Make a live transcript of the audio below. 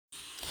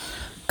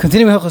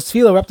Continuing Hilchos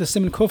Tefillah, we're up to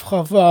Siman Kuf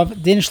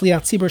Chavav, Din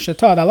Shliach Tzibur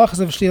Shatah, the halachas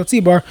of Shliach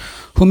Tzibur,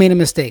 who made a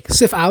mistake.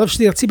 Sif Aleph,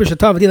 Shliach Tzibur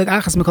Shatah, v'dilag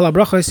achas mikol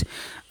brachos,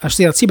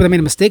 Shliach Tzibur that made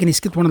a mistake, and he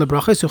skipped one of the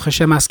brachos, so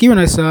Hashem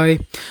Askirin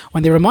Asai,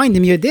 when they remind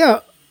him,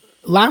 Yodea,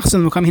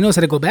 Lachsan, he knows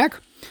how to go back.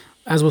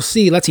 As we'll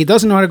see, let's say he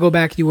doesn't know how to go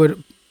back, you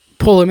would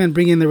pull him and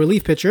bring in the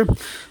relief pitcher.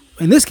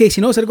 In this case,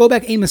 he knows how to go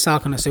back, Ein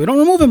Mesalkon, so we don't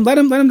remove him, let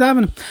him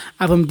daven.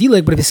 Avam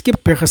Dileg, but if he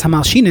skipped Birchas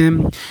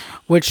Hamalshinim,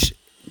 which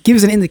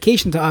gives an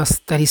indication to us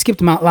that he skipped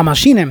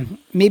Lamashinim.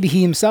 Maybe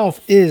he himself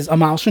is a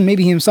Malshin,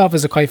 maybe he himself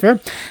is a Kaifer.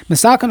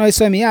 Mesalkon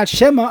Oisai Miyad,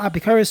 Shema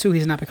Apikaris,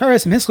 he's an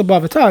Apikaris, and Hiskal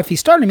Bavata, if he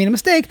started and made a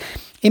mistake,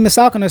 in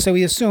Mesalkon Oisai,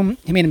 we assume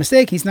he made a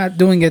mistake, he's not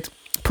doing it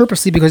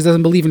purposely because he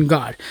doesn't believe in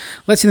God.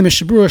 Let's see the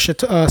Mishabura,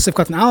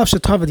 Sifkat and Aleph,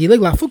 Shatav Adilig,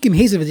 Lafukim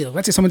Hazav Adilig.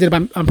 Let's say someone did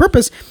it on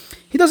purpose.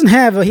 He doesn't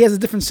have, he has a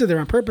different siddur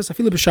on purpose. I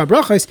feel B'Shah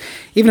Brachas,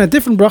 even a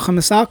different bracha,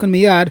 Mesalkon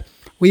Miyad,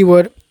 we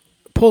would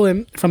pull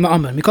him from the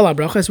Amman. Mikol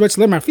HaBrachas, which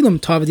lemar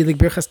filim tav dilik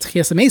birchas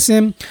tchias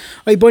amesim,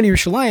 oy boni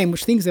Yerushalayim,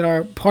 which things that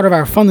are part of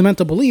our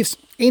fundamental beliefs.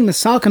 Ein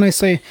mesalkan, I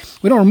say,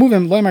 we don't remove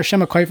him. Lemar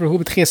shema kaifer hu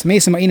b'tchias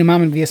amesim, ein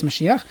imamin v'yes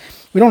Mashiach.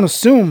 We don't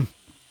assume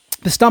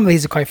the stam that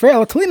he's a kaifer.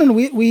 El talinon,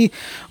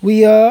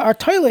 we are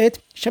toilet.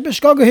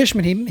 Shebesh gaga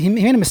hishman. He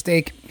made a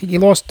mistake. He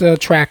lost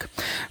track.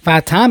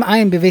 V'atam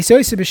ayin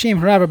b'veisoyse b'shem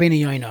harav rabbeinu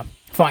yoina.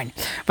 Fine.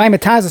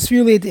 V'aymataz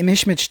asfirulid im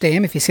hishmet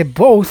shteim. If he said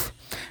both,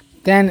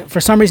 then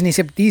for some reason he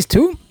said these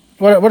two.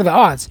 What are the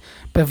odds?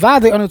 But we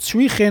should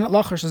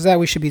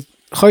be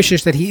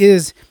choishish that he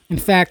is, in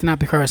fact, not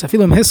Bikaras. I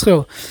feel him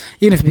hischil,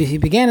 even if he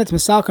began it, and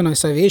there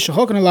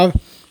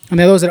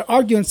are those that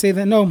argue and say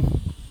that no,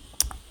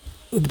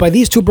 by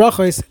these two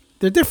brachos,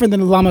 they're different than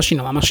the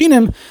Lamashinim.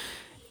 Lamashinim,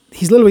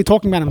 he's literally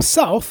talking about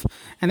himself,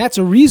 and that's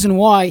a reason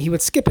why he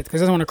would skip it, because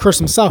he doesn't want to curse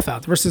himself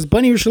out. Versus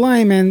Bani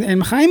Yerushalayim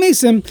and Chaim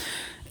Esim,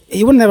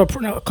 he wouldn't have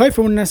Kaifer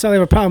wouldn't necessarily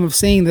have a problem of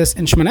saying this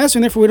in Shemana Esrei,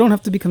 and therefore we don't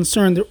have to be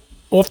concerned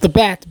off the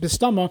bat,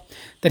 bistama,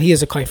 that he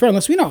is a kaifer,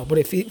 unless we know. But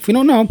if we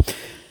don't know,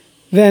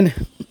 then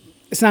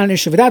it's not an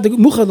issue. If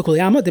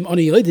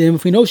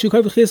we know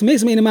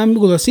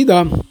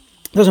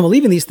doesn't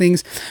believe in these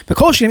things, she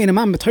doesn't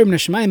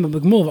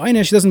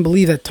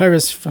believe that Torah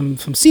is from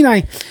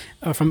Sinai,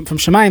 from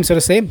Shemaim, so to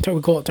say. We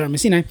call it Torah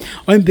Sinai.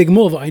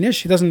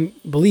 She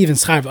doesn't believe in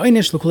Schar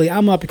v'Einish. Who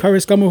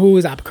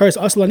is Apikaris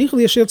Aslan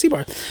Ichli Shel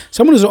Tzibor.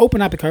 Someone who's an open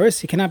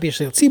Apikaris, he cannot be a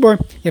Shel Tzibor.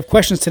 You have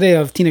questions today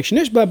of Tinik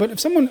Shenishba, but if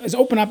someone is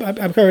open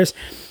Apikaris,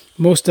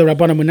 most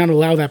Rabbanim would not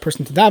allow that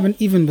person to daven,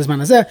 even Bizman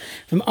Hazeh.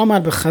 From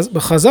Amad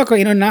b'Chazaka,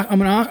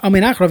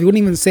 you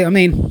wouldn't even say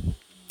Amen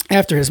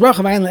after his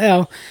bracha v'ayin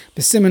le'el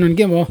b'siman and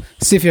gimel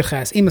sif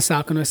yachas im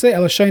masalkan osei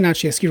el shaynat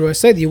sheyaskiru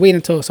osei. You wait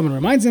until someone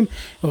reminds him.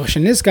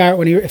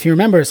 If he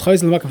remembers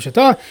chayz l'makam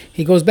shatah,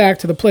 he goes back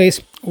to the place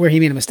where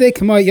he made a mistake.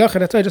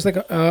 Just like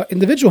an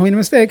individual who made a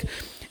mistake, in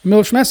the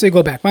middle of Shemasa, you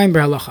go back.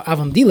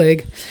 Avam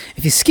dileg.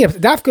 If you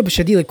skipped dafka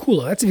b'shadileg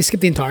kula, that's if you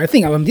skipped the entire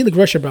thing. Avam dileg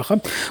rosh bracha.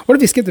 What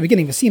if you skipped the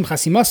beginning? V'sim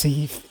chasimasa.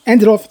 He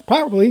ended off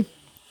properly.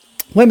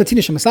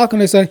 Le'matinish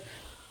masalkan osei.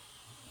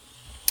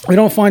 We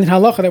don't find in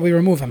halacha that we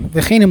remove him. He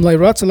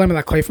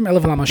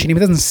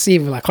doesn't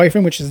save like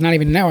kaifrim, which is not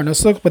even in our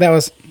nusach, but that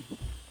was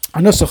a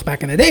nusach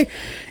back in the day.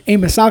 We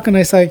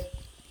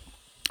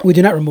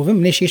do not remove him,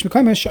 and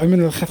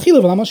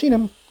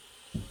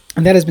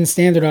that has been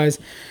standardized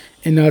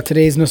in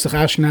today's nusach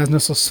Ashkenaz,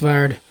 nusach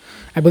Svard.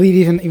 I believe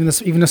even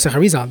nusach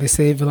Harizal they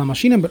say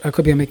v'lamashinim, but I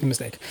could be making a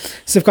mistake.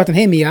 Sifkat and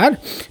hey miyad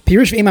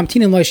pirush v'imam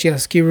tinin lo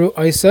shiaskiru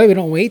oisai. We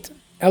don't wait.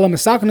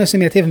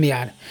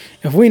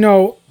 If we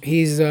know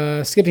he's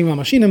skipping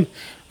Lamashinim,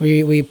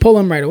 we pull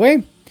him right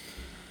away.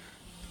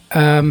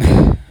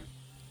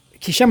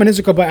 He skipped this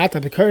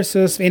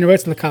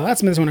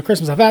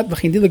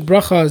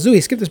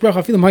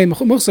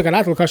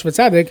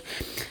bracha.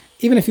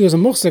 Even if he was a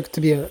muhsik to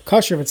be a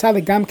kosher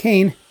v'tzadik gam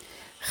kain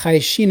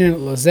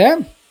chayshinin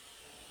lozeh,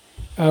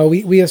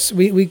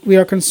 we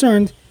are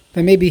concerned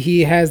that maybe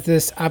he has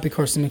this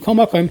apikorsim.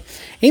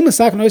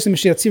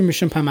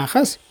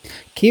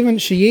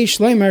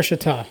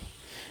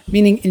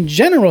 Meaning, in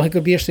general, he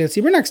could be a Shlei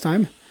Tzibur next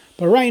time,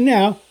 but right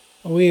now,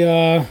 we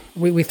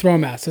throw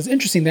him out. So it's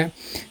interesting that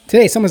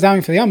today, someone's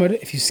davening for the Amud.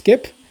 If you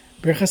skip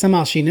Birchas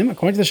HaMalshinim,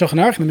 according to the Shulchan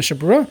Aruch and the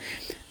Mishabura,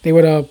 they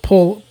would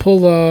pull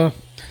the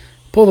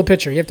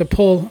pitcher. You have to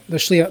pull the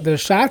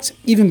shots,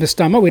 even the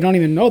stomach. We don't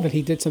even know that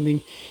he did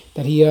something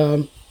that he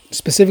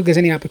specifically has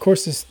any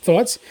apikorsis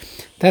thoughts.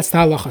 That's the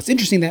halacha. It's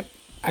interesting that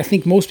I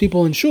think most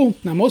people in shul,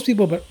 not most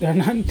people, but there are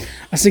not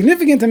a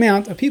significant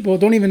amount of people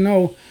don't even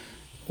know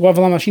what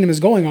V'lam Hashinim is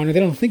going on, or they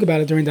don't think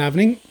about it during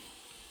davening.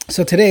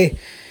 So today,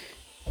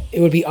 it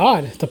would be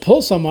odd to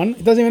pull someone.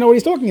 He doesn't even know what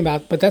he's talking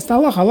about, but that's the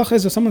halacha. Halacha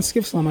is if someone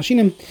skips V'lam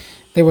Hashinim,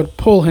 they would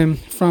pull him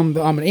from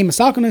the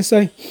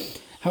Amud.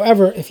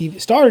 However, if he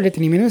started it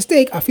and he made a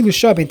mistake, afilu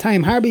shab in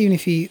time harbi, even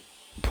if he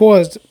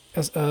paused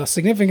a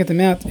significant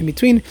amount in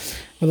between,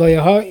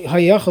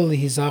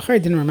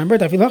 didn't remember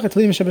it.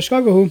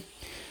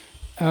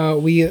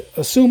 We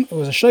assume it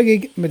was a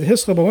shagig,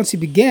 but once he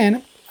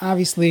began,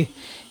 obviously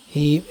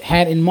he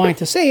had in mind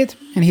to say it,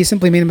 and he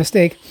simply made a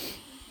mistake,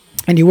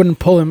 and you wouldn't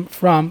pull him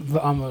from the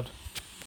Amud.